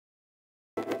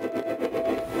I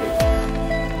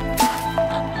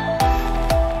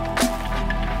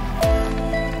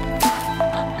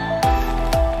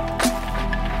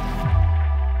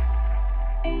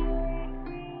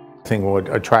think what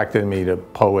attracted me to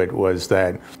POET was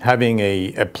that having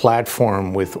a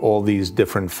platform with all these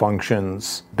different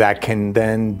functions that can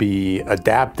then be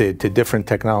adapted to different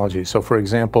technologies. So for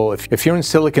example, if you're in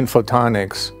silicon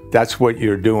photonics, that's what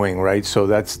you're doing, right? So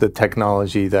that's the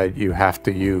technology that you have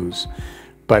to use.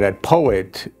 But at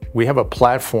POET, we have a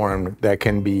platform that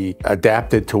can be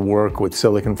adapted to work with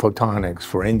silicon photonics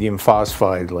for indium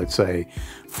phosphide, let's say,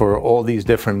 for all these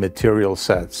different material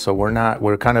sets. So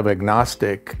we're kind of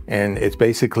agnostic, and it's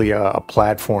basically a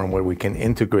platform where we can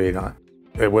integrate on.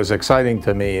 It was exciting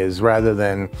to me is rather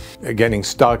than getting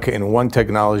stuck in one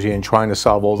technology and trying to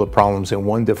solve all the problems in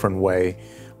one different way,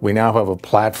 we now have a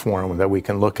platform that we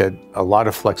can look at a lot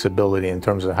of flexibility in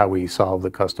terms of how we solve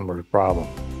the customer's problem.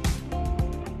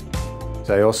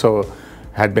 I also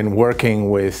had been working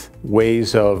with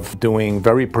ways of doing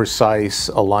very precise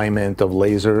alignment of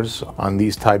lasers on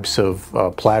these types of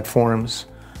platforms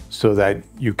so that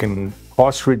you can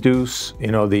cost reduce.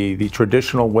 You know, the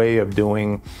traditional way of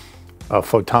doing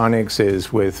photonics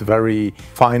is with very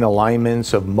fine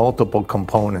alignments of multiple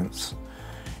components.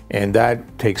 And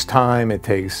that takes time, it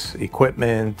takes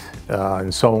equipment,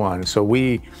 and so on. So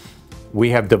we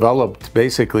have developed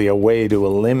basically a way to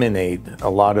eliminate a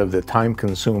lot of the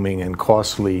time-consuming and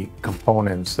costly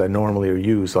components that normally are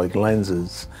used, like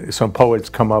lenses. So POET's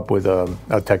come up with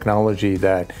a technology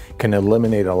that can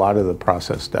eliminate a lot of the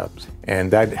process steps,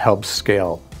 and that helps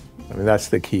scale. I mean, that's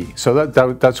the key. So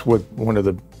that's what one of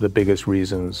the biggest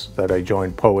reasons that I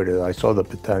joined POET is I saw the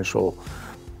potential.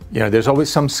 You know, there's always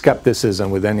some skepticism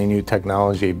with any new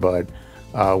technology, but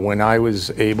when I was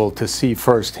able to see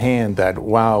firsthand that,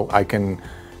 wow, I can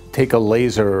take a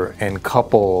laser and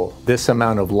couple this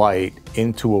amount of light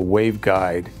into a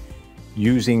waveguide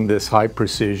using this high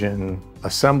precision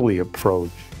assembly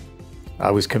approach,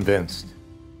 I was convinced.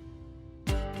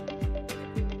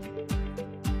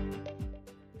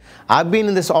 I've been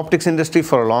in this optics industry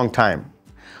for a long time.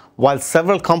 While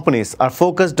several companies are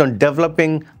focused on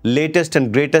developing latest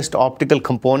and greatest optical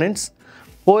components,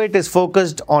 POET is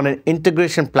focused on an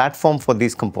integration platform for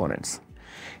these components.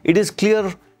 It is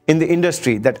clear in the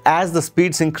industry that as the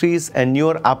speeds increase and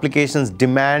newer applications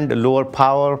demand lower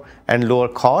power and lower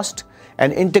cost,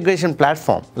 an integration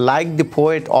platform like the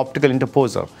POET optical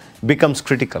interposer becomes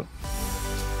critical.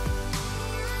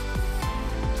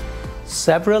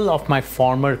 Several of my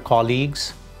former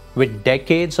colleagues with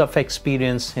decades of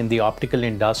experience in the optical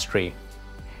industry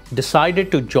decided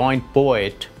to join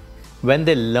POET when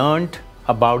they learned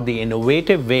about the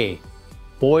innovative way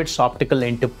POET's optical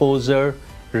interposer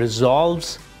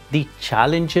resolves the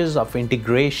challenges of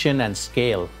integration and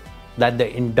scale that the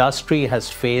industry has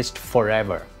faced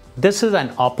forever. This is an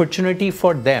opportunity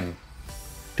for them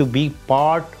to be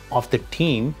part of the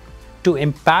team to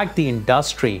impact the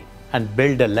industry and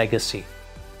build a legacy.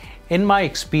 In my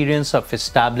experience of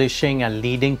establishing and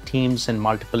leading teams in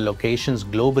multiple locations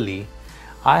globally,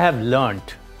 I have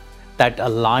learned that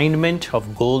alignment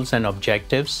of goals and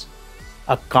objectives,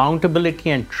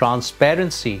 accountability and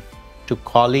transparency to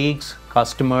colleagues,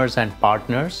 customers, and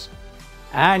partners,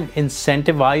 and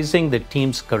incentivizing the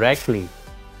teams correctly,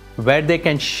 where they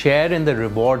can share in the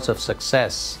rewards of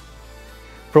success,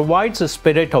 provides a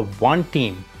spirit of one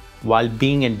team while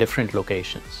being in different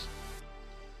locations.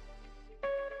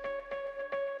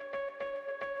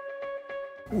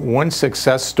 One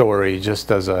success story, just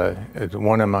as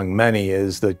one among many,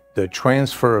 is the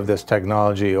transfer of this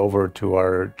technology over to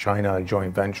our China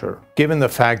joint venture. Given the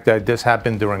fact that this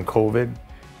happened during COVID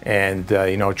and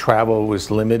you know, travel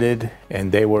was limited and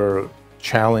they were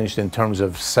challenged in terms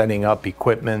of setting up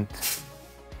equipment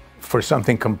for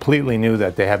something completely new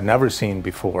that they have never seen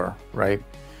before, right?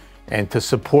 And to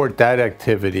support that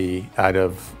activity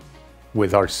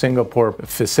with our Singapore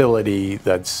facility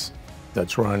that's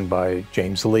run by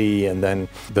James Lee, and then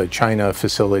the China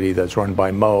facility that's run by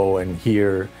Mo, and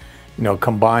here, you know,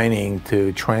 combining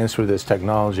to transfer this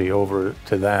technology over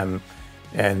to them,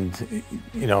 and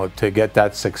you know, to get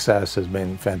that success has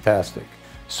been fantastic.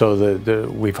 So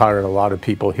we've hired a lot of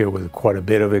people here with quite a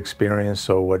bit of experience.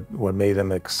 So what made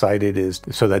them excited is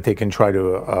so that they can try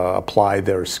to apply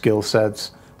their skill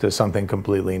sets to something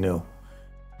completely new.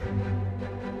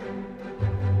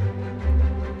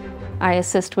 I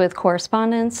assist with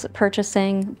correspondence,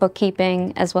 purchasing,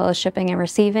 bookkeeping, as well as shipping and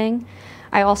receiving.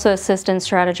 I also assist in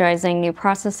strategizing new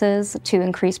processes to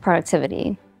increase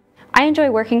productivity. I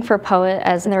enjoy working for POET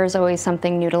as there is always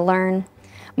something new to learn.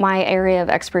 My area of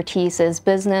expertise is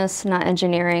business, not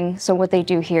engineering, so what they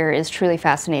do here is truly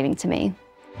fascinating to me.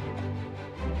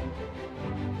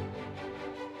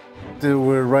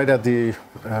 We're right at the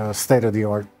state of the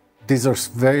art. These are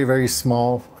very, very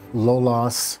small, low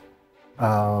loss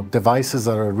devices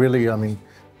that are really,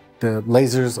 the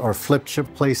lasers are flip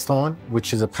chip placed on,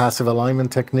 which is a passive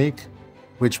alignment technique,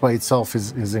 which by itself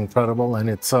is incredible. And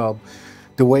it's the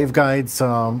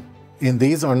waveguides in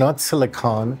these are not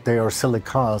silicon, they are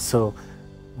silica, so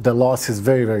the loss is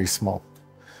very, very small.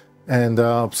 And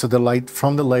so the light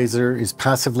from the laser is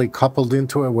passively coupled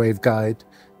into a waveguide,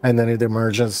 and then it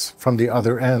emerges from the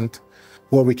other end,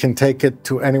 where we can take it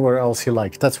to anywhere else you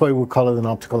like. That's why we call it an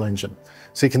optical engine.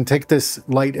 So you can take this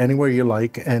light anywhere you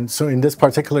like. And so in this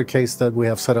particular case that we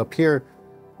have set up here,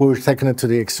 we're taking it to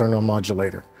the external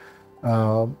modulator.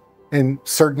 In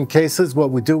certain cases, what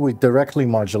we do, we directly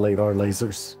modulate our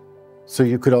lasers. So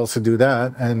you could also do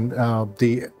that. And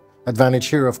the advantage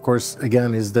here, of course,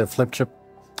 again, is the flip chip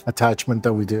attachment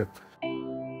that we do.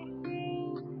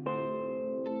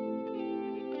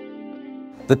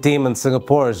 The team in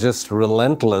Singapore is just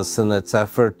relentless in its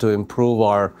effort to improve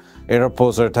our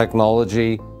interposer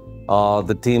technology.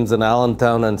 The teams in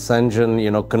Allentown and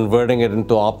Shenzhen, converting it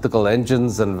into optical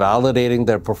engines and validating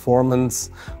their performance,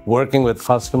 working with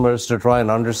customers to try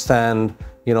and understand,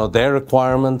 their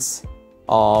requirements,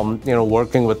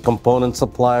 working with component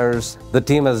suppliers. The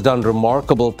team has done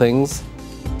remarkable things.